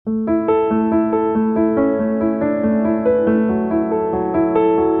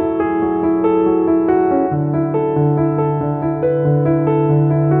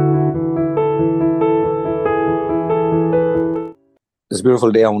This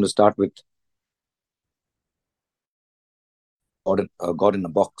beautiful day, I want to start with God in a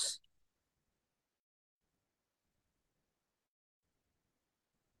box.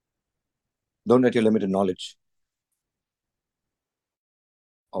 Don't let your limited knowledge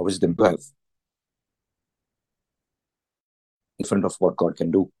or wisdom you have in front of what God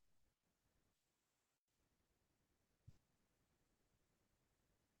can do.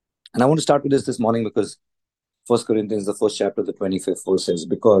 And I want to start with this morning because 1 Corinthians, the first chapter, the 25th verse says,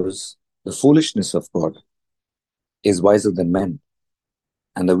 because the foolishness of God is wiser than men,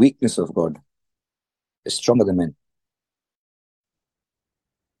 and the weakness of God is stronger than men.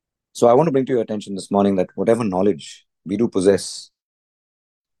 So I want to bring to your attention this morning that whatever knowledge we do possess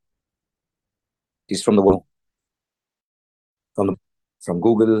is from the world, from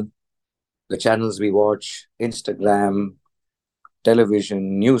Google, the channels we watch, Instagram,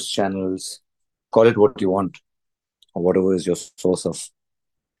 television, news channels, call it what you want, or whatever is your source of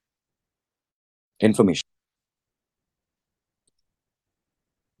information.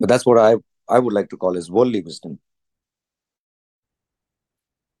 But that's what I would like to call as worldly wisdom.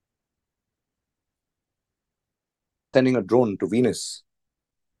 Sending a drone to Venus,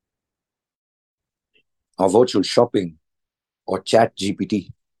 or virtual shopping, or chat GPT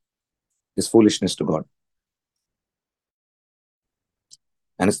is foolishness to God.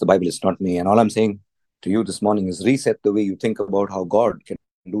 And it's the Bible, it's not me. And all I'm saying to you this morning is reset the way you think about how God can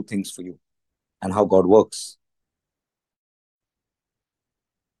do things for you and how God works.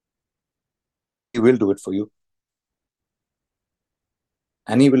 He will do it for you.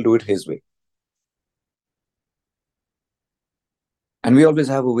 And He will do it His way. And we always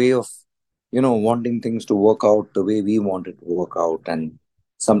have a way of, wanting things to work out the way we want it to work out. And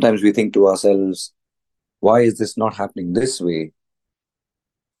sometimes we think to ourselves, why is this not happening this way?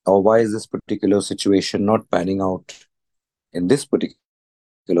 Or why is this particular situation not panning out in this particular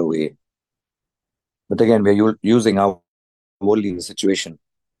way? But again, we're using our worldly situation.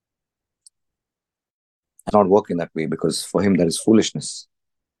 It's not working that way because for Him that is foolishness.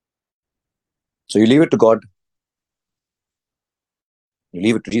 So you leave it to God. You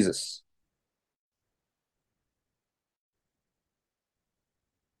leave it to Jesus.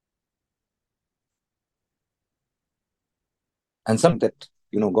 And some that,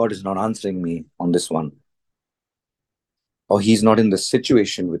 God is not answering me on this one. Or He's not in the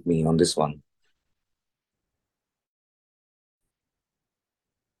situation with me on this one.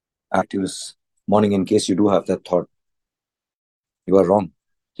 Active this morning, in case you do have that thought, you are wrong.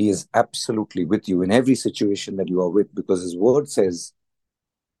 He is absolutely with you in every situation that you are with, because His word says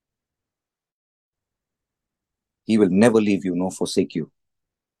He will never leave you nor forsake you.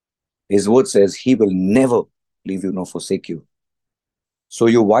 His word says He will never leave you nor forsake you. So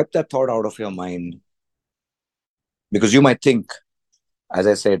you wipe that thought out of your mind, because you might think, as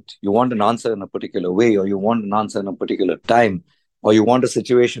I said, you want an answer in a particular way, or you want an answer in a particular time, or you want a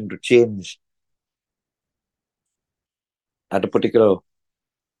situation to change at a particular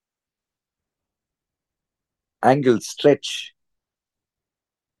angle, stretch.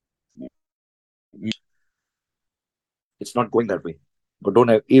 It's not going that way. But don't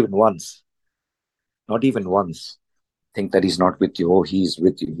have even once, not even once, think that He's not with you. Oh, He's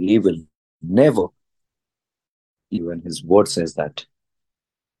with you. He will never leave you, and His word says that.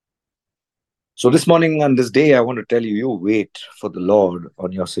 So this morning and this day, I want to tell you, you wait for the Lord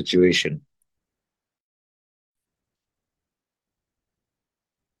on your situation.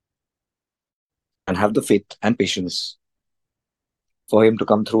 And have the faith and patience for Him to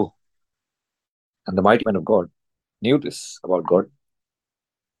come through. And the mighty man of God knew this about God.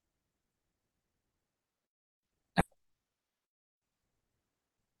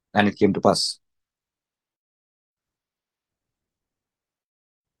 And it came to pass.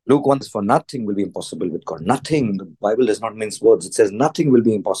 Luke 1 says, for nothing will be impossible with God. Nothing. The Bible does not mince words. It says nothing will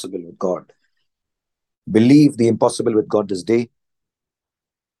be impossible with God. Believe the impossible with God this day.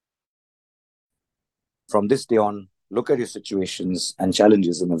 From this day on, look at your situations and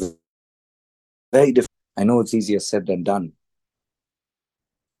challenges in a very different. I know it's easier said than done.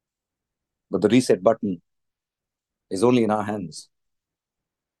 But the reset button is only in our hands.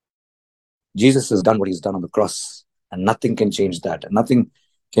 Jesus has done what He's done on the cross, and nothing can change that. And nothing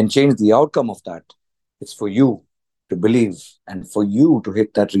can change the outcome of that. It's for you to believe and for you to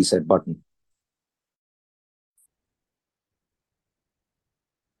hit that reset button.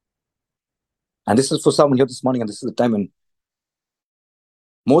 And this is for someone here this morning, and this is the time when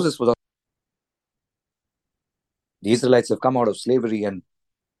Moses was. The Israelites have come out of slavery, and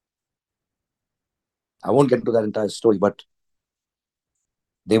I won't get into that entire story, but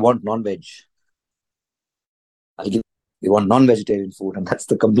they want non-veg. They want non-vegetarian food, and that's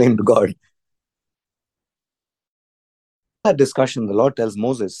the complaint to God. That discussion, the Lord tells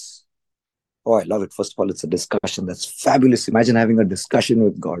Moses, oh, I love it. First of all, it's a discussion. That's fabulous. Imagine having a discussion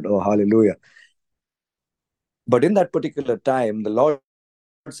with God. Oh, hallelujah. But in that particular time, the Lord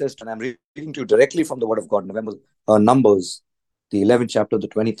says, and I'm reading to you directly from the Word of God, Numbers, the 11th chapter, the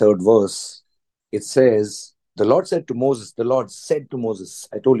 23rd verse. It says, the Lord said to Moses, the Lord said to Moses,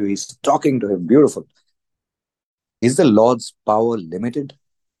 I told you, he's talking to him. Beautiful. Is the Lord's power limited?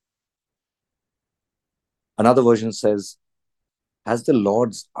 Another version says, has the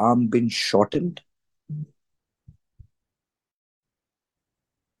Lord's arm been shortened?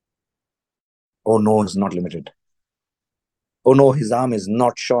 Oh no, it's not limited. Oh no, his arm is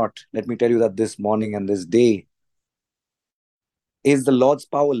not short. Let me tell you that this morning and this day. Is the Lord's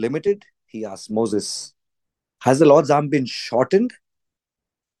power limited? He asked Moses. Has the Lord's arm been shortened?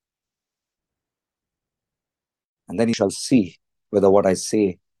 And then you shall see whether what I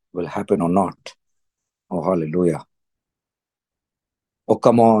say will happen or not. Oh, hallelujah. Oh,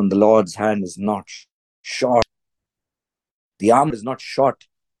 come on. The Lord's hand is not short. The arm is not short.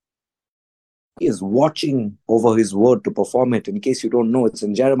 He is watching over his word to perform it. In case you don't know, it's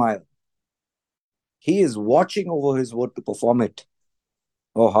in Jeremiah. He is watching over his word to perform it.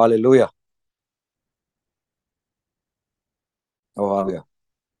 Oh, hallelujah. Oh, hallelujah.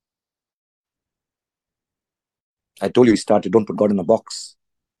 I told you, he started, don't put God in a box.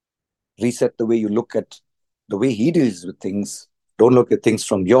 Reset the way you look at the way he deals with things. Don't look at things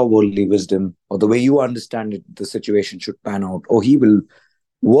from your worldly wisdom or the way you understand it, the situation should pan out. Or he will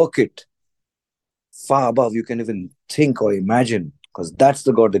work it far above you can even think or imagine, because that's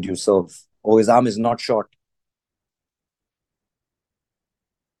the God that you serve. Oh, his arm is not short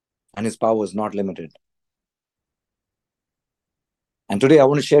and his power is not limited. And today I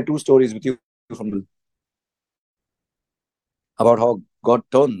want to share two stories with you from about how God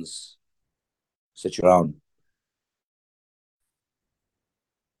turns situation around.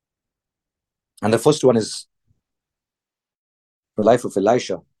 And the first one is the life of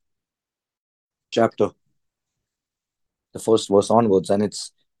Elisha, chapter, the first verse onwards, and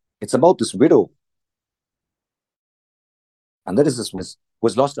it's about this widow, and that is this who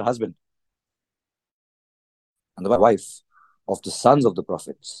has lost her husband and the wife of the sons of the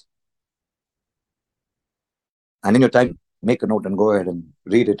prophets. And in your time, make a note and go ahead and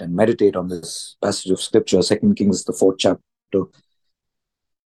read it and meditate on this passage of scripture, Second Kings, the fourth chapter,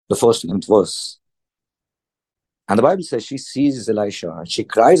 the first verse. And the Bible says she sees Elisha and she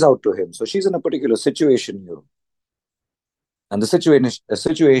cries out to him. So she's in a particular situation here. And the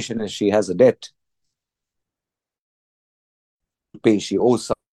situation is she has a debt to pay. She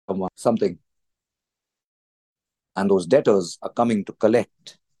owes someone something. And those debtors are coming to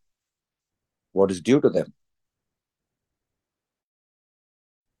collect what is due to them.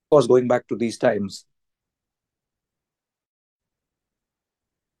 Of course, going back to these times,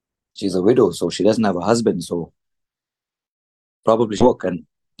 she's a widow, so she doesn't have a husband. So probably she work and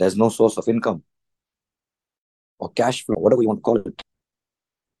there's no source of income or cash flow, whatever you want to call it.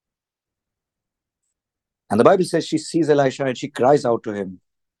 And the Bible says she sees Elisha and she cries out to him.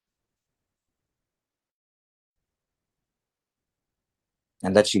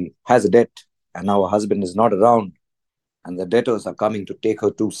 And that she has a debt and now her husband is not around. And the debtors are coming to take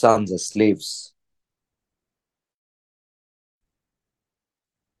her two sons as slaves.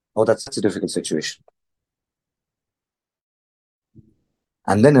 Oh, that's such a difficult situation.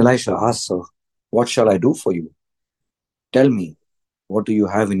 And then Elisha asks her, what shall I do for you? Tell me, what do you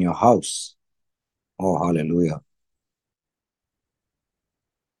have in your house? Oh, hallelujah.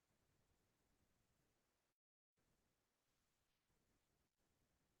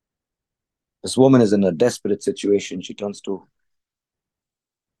 This woman is in a desperate situation. She turns to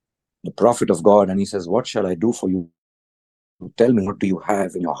the prophet of God and he says, what shall I do for you? Tell me, what do you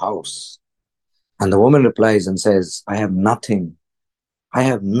have in your house? And the woman replies and says, I have nothing. I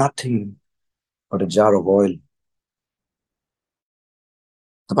have nothing but a jar of oil.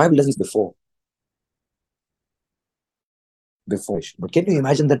 The Bible doesn't say before. But can you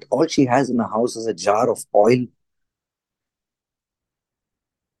imagine that all she has in the house is a jar of oil?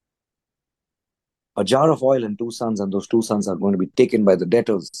 A jar of oil and two sons, and those two sons are going to be taken by the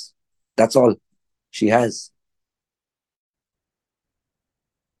debtors. That's all she has.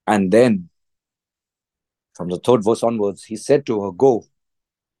 And then, from the third verse onwards, he said to her, go,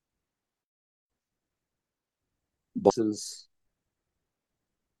 vessels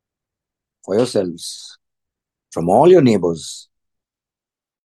for yourselves from all your neighbors,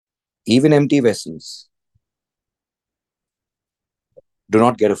 even empty vessels. Do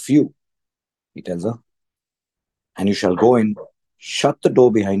not get a few, he tells her. And you shall go in, shut the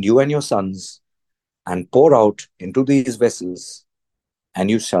door behind you and your sons, and pour out into these vessels, and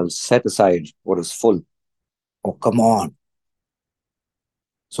you shall set aside what is full. Oh, come on.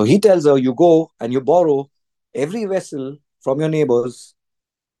 So he tells her, you go and you borrow every vessel from your neighbors.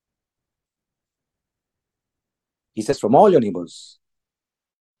 He says, from all your neighbors.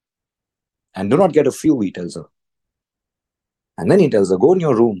 And do not get a few, he tells her. And then he tells her, go in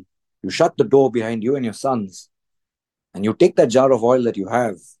your room, you shut the door behind you and your sons, and you take that jar of oil that you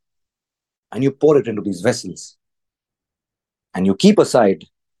have, and you pour it into these vessels, and you keep aside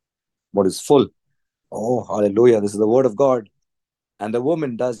what is full. Oh, hallelujah. This is the word of God. And the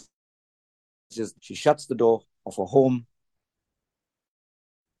woman does just, she shuts the door of her home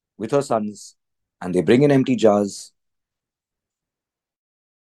with her sons, and they bring in empty jars,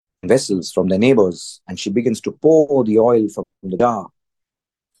 vessels from their neighbors, and she begins to pour the oil from the jar.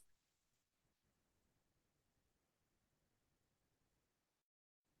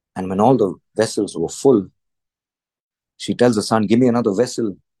 And when all the vessels were full, she tells the son, give me another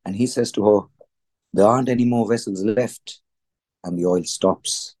vessel. And he says to her, there aren't any more vessels left. And the oil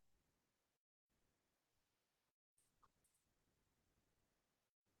stops.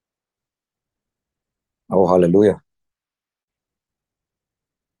 Oh, hallelujah.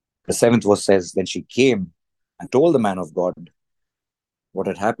 The seventh verse says, then she came and told the man of God what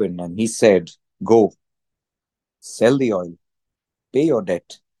had happened. And he said, go, sell the oil, pay your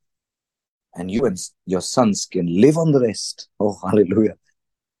debt, and you and your sons can live on the rest. Oh, hallelujah.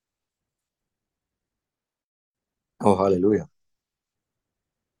 Oh, hallelujah.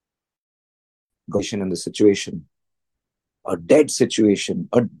 God in the situation, a dead situation,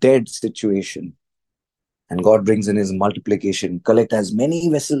 a dead situation. And God brings in his multiplication. Collect as many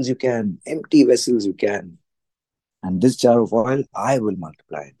vessels you can, empty vessels you can. And this jar of oil, I will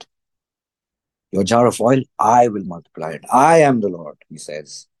multiply it. Your jar of oil, I will multiply it. I am the Lord, he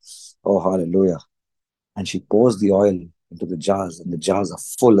says. Oh, hallelujah. And she pours the oil into the jars, and the jars are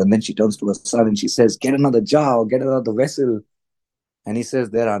full. And then she turns to her son and she says, get another jar or get another vessel. And he says,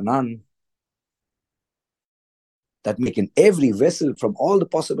 there are none. That making every vessel from all the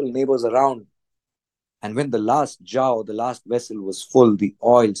possible neighbors around. And when the last jar or the last vessel was full, the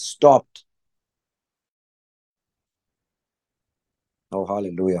oil stopped. Oh,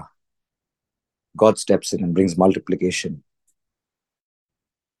 hallelujah. God steps in and brings multiplication.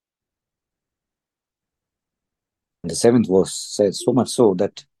 And the seventh verse says, so much so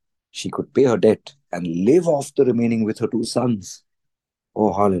that she could pay her debt and live off the remaining with her two sons.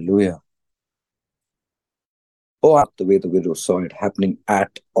 Oh, hallelujah. Oh, not the way the widow saw it happening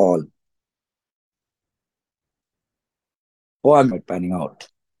at all. Oh, I'm not panning out.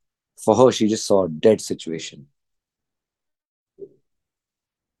 For her, she just saw a dead situation.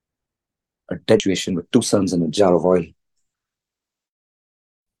 A dead situation with two sons and a jar of oil.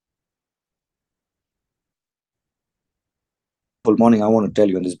 Full morning, I want to tell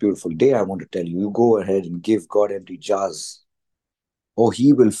you, on this beautiful day, I want to tell you, you go ahead and give God empty jars. Oh,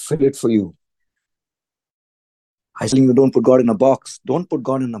 he will fill it for you. I'm telling you, don't put God in a box. Don't put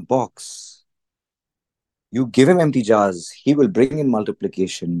God in a box. You give him empty jars, he will bring in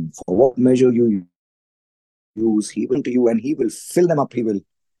multiplication. For what measure you use, he will to you, and he will fill them up. He will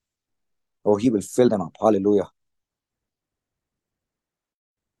fill them up. Hallelujah.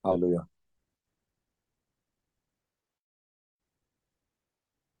 Hallelujah.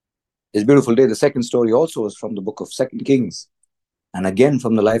 This beautiful day, the second story also is from the book of Second Kings, and again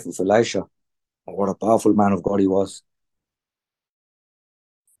from the life of Elisha. What a powerful man of God he was.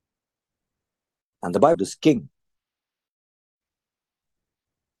 And the Bible is king.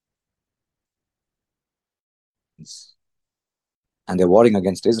 And they're warring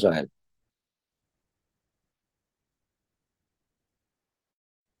against Israel.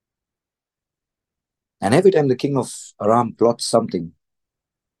 And every time the king of Aram plots something,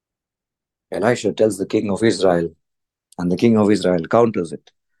 Elisha tells the king of Israel, and the king of Israel counters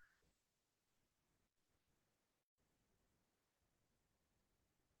it.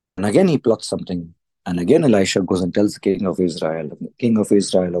 And again he plots something, and again Elisha goes and tells the king of Israel, and the king of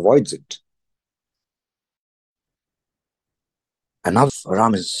Israel avoids it. And now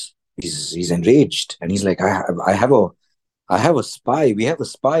Aram he's enraged, and he's like, I have a spy. We have a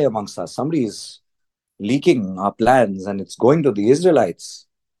spy amongst us. Somebody is leaking our plans, and it's going to the Israelites.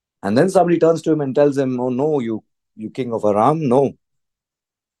 And then somebody turns to him and tells him, oh no, you king of Aram, no.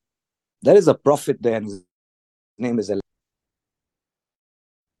 There is a prophet there, and his name is Elisha.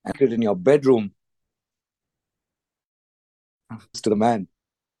 And in your bedroom to the man,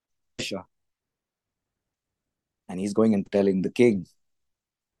 Elisha. And he's going and telling the king.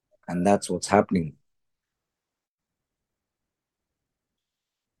 And that's what's happening.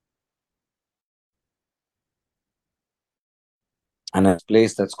 And a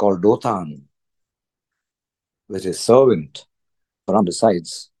place that's called Dothan, which is servant. Aram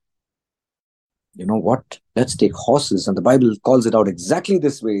decides, you know what? Let's take horses. And the Bible calls it out exactly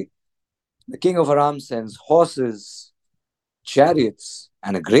this way. The king of Aram sends horses, chariots,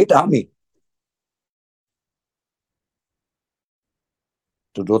 and a great army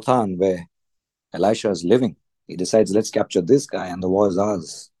to Dothan, where Elisha is living. He decides, let's capture this guy, and the war is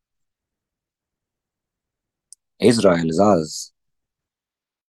ours. Israel is ours.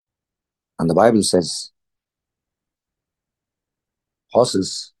 And the Bible says,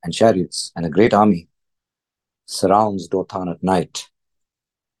 horses and chariots and a great army surrounds Dothan at night.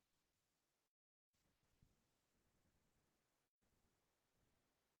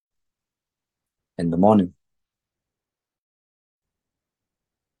 In the morning,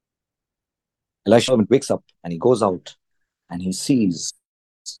 Elisha wakes up and he goes out and he sees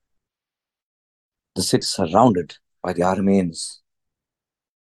the city surrounded by the Arameans.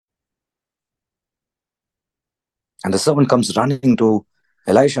 And the servant comes running to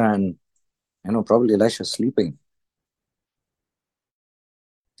Elisha, and probably Elisha sleeping.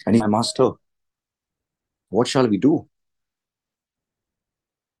 And he's, my master, what shall we do?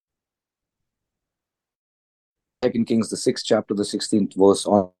 Second Kings, the 6th chapter, the 16th verse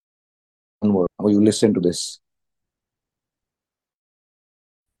onward. How you listen to this?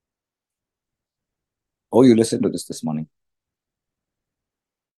 Oh, you listen to this morning.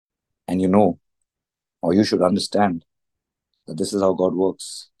 And you know, or you should understand, that this is how God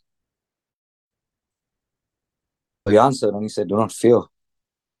works. He answered and he said, do not fear.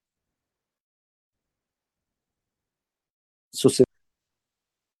 So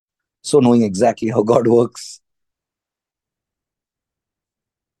knowing exactly how God works.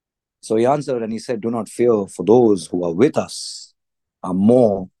 So he answered and he said, do not fear, for those who are with us are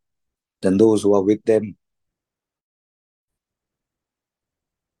more than those who are with them.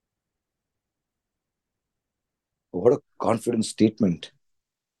 What a confident statement.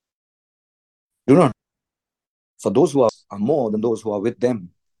 Do not, for those who are more than those who are with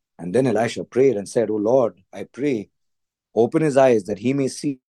them. And then Elisha prayed and said, oh Lord, I pray, open his eyes that he may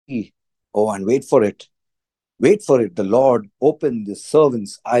see. Oh, and wait for it. Wait for it. The Lord opened the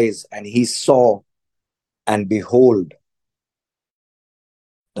servant's eyes and he saw, and behold,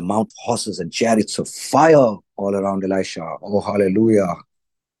 the mount of horses and chariots of fire all around Elisha. Oh, hallelujah.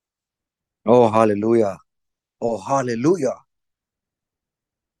 Oh, hallelujah. Oh, hallelujah.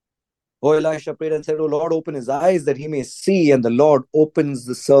 Oh, Elisha prayed and said, oh, Lord, open his eyes that he may see. And the Lord opens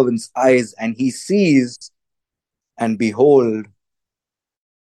the servant's eyes and he sees, and behold,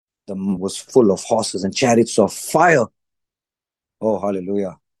 the was full of horses and chariots of fire. Oh,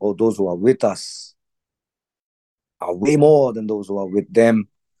 hallelujah. Oh, those who are with us are way more than those who are with them.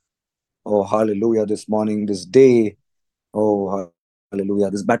 Oh, hallelujah. This morning, this day. Oh, hallelujah.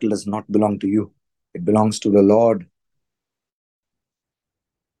 This battle does not belong to you. It belongs to the Lord.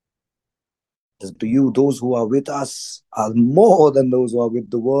 To you, those who are with us are more than those who are with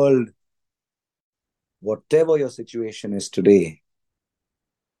the world. Whatever your situation is today,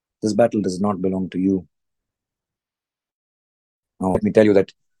 this battle does not belong to you. Now, let me tell you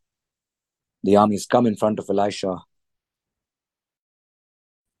that the armies come in front of Elisha,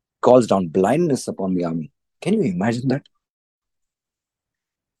 calls down blindness upon the army. Can you imagine that?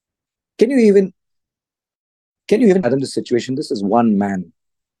 Can you even fathom this situation? This is one man,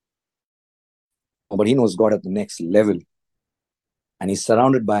 but he knows God at the next level, and he's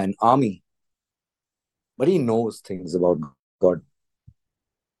surrounded by an army, but he knows things about God.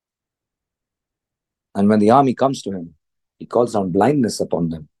 And when the army comes to him, he calls down blindness upon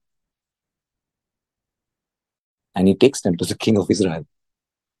them, and he takes them to the king of Israel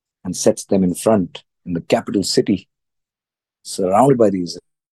and sets them in front in the capital city, surrounded by the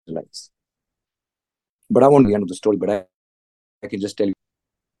Israelites. But I won't be end of the story, but I can just tell you,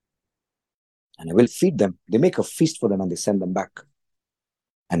 and I will feed them. They make a feast for them and they send them back.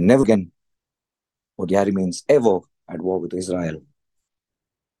 And never again would the Arameans ever at war with Israel.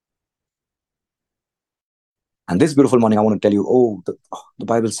 And this beautiful morning, I want to tell you, the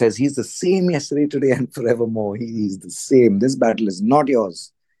Bible says he's the same yesterday, today, and forevermore. He is the same. This battle is not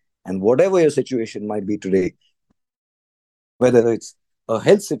yours. And whatever your situation might be today, whether it's a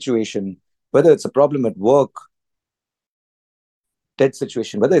health situation, whether it's a problem at work, debt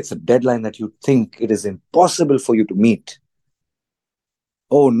situation, whether it's a deadline that you think it is impossible for you to meet.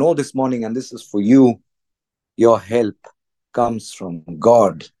 Oh, no, this morning, and this is for you. Your help comes from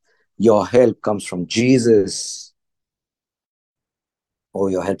God. Your help comes from Jesus. Oh,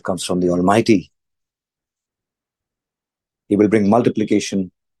 your help comes from the Almighty. He will bring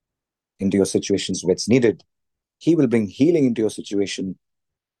multiplication into your situations where it's needed. He will bring healing into your situation,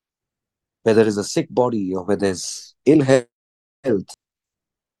 whether it's a sick body or whether it's ill health,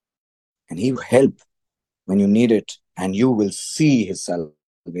 and He will help when you need it, and you will see His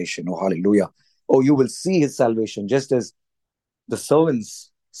salvation. Oh, hallelujah. Oh, you will see His salvation, just as the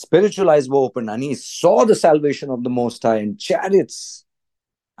servants' spiritual eyes were opened and he saw the salvation of the Most High and chariots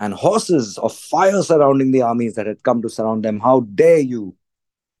and horses of fire surrounding the armies that had come to surround them. How dare you,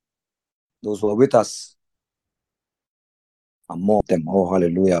 those who are with us, are more than them. Oh,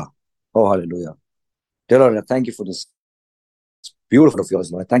 hallelujah. Oh, hallelujah. Dear Lord, I thank you for this beautiful of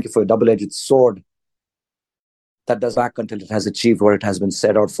yours, Lord. I thank you for a double-edged sword that does back until it has achieved what it has been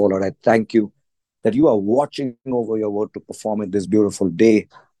set out for, Lord. I thank you that you are watching over your word to perform it this beautiful day.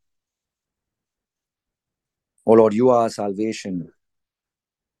 Oh, Lord, you are our salvation,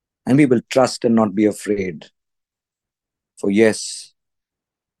 and we will trust and not be afraid. For yes,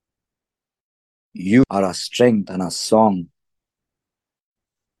 you are our strength and our song,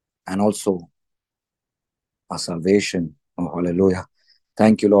 and also our salvation. Oh, hallelujah.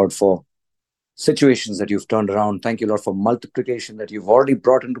 Thank you, Lord, for situations that you've turned around. Thank you, Lord, for multiplication that you've already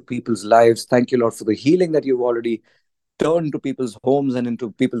brought into people's lives. Thank you, Lord, for the healing that you've already turned into people's homes and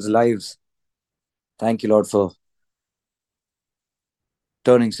into people's lives. Thank you, Lord, for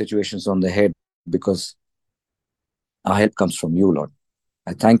turning situations on the head, because our help comes from you, Lord.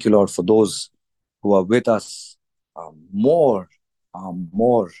 I thank you, Lord, for those who are with us, more,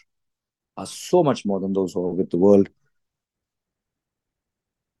 more, are so much more than those who are with the world.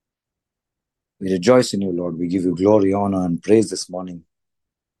 We rejoice in you, Lord. We give you glory, honor, and praise this morning.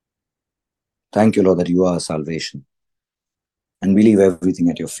 Thank you, Lord, that you are our salvation. And we leave everything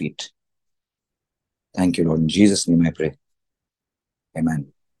at your feet. Thank you, Lord. In Jesus' name I pray.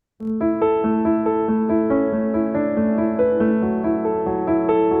 Amen.